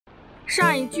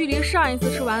距离上一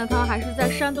次吃丸子汤还是在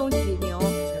山东济宁，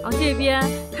然后这边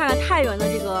看看太原的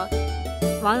这个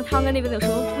丸子汤跟那边有什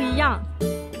么不一样。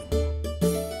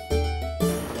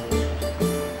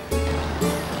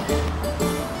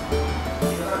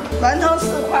丸汤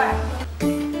4块。你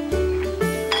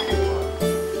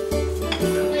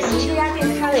这家店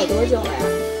开了有多久了呀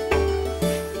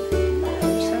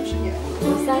？30年。有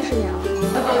30年了。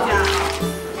豆家。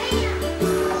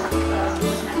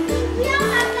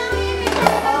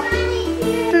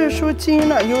 是说斤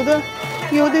了，有的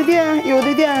店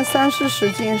30、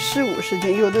10斤、40、50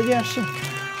斤，有的店是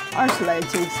20来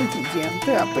斤、10几斤，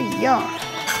对啊，不一样。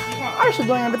20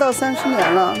多年不到30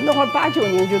年了，那会儿8、9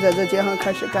年就在这街上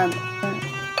开始干的。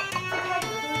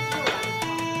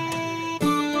那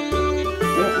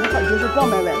会儿就是光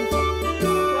卖丸子、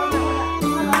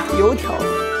油条。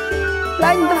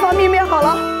来，你的方便面好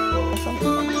了。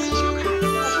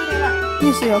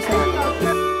意思要分。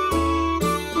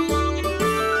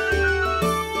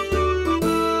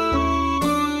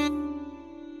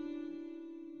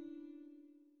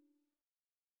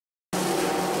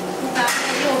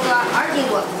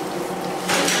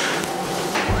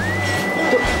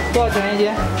 多少钱一斤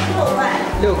？6块。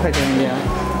6块钱一斤。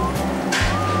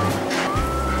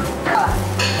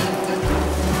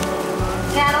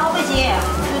干了不行，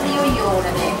就是有油了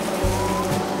呗。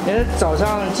你早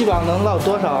上基本上能烙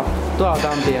多少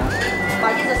张饼？一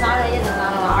次上人也是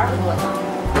上了20多张。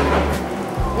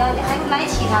还有卖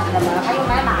其他的嘛，还有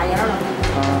卖麻叶的。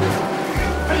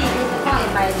不一定是放一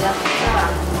卖的，是吧？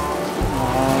哦。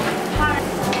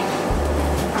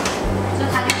就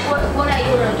他就过来有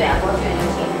人转过去就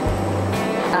行。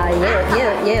 啊，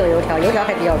也有油条，油条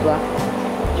还比较多。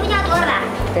油条多了吧？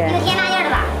对。有甜辣叶的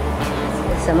吧？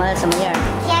什么叶？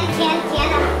甜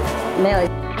的。没有。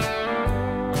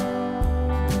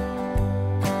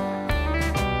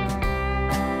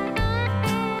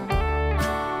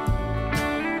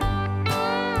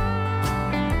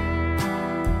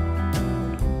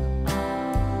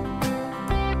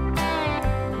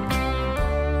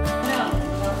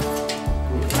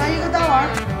来一个大碗。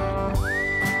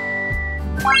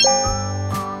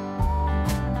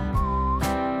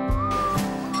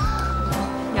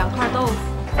 2块豆腐，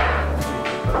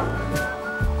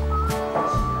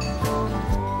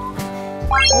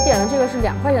我点的这个是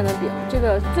2块钱的饼，这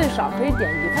个最少可以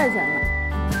点1块钱的。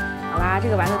好啦，这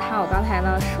个丸子汤我刚才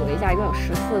呢数了一下，一共有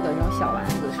14个这种小丸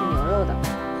子，是牛肉的，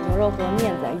牛肉和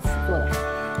面在一起做的。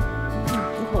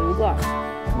一口一个，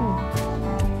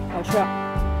好吃。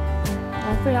然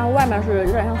后非常外面是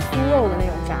有点像酥肉的那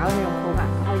种炸的那种口感，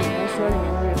然后里面芯里面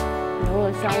都是牛肉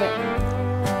的香味。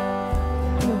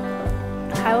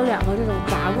还有2个这种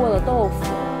炸过的豆腐，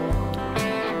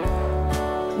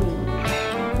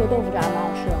这个豆腐炸的蛮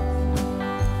好吃的，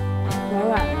软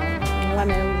软的，外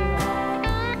面又是这种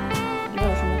没有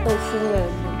什么豆腥味的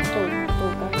这种豆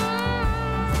干。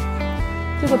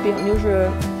这个饼就是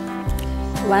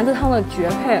丸子汤的绝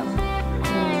配，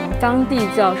当地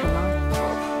叫什么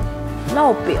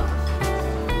烙饼，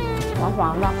黄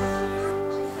黄的，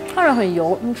看着很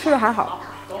油，吃着还好。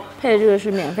配的这个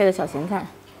是免费的小咸菜。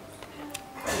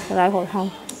 再来一口汤，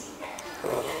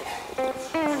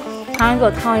它这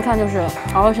个汤一看就是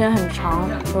熬的时间很长，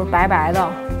就是白白的，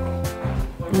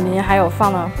里面还有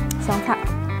放的香菜。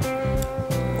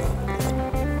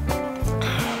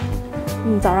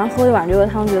早上喝一碗这个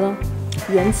汤，觉得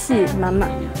元气满满。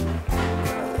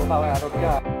头发为啥都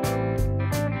掉？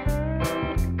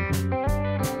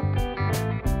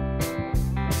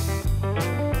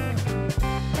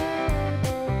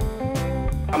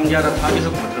他们家的汤就是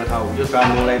骨头汤，我就专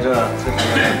门来这吃他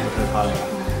家的骨头汤来了，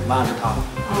丸子汤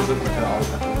就是骨头熬的。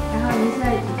然后您现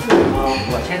在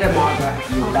我现在忙着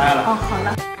有单了。哦，好的。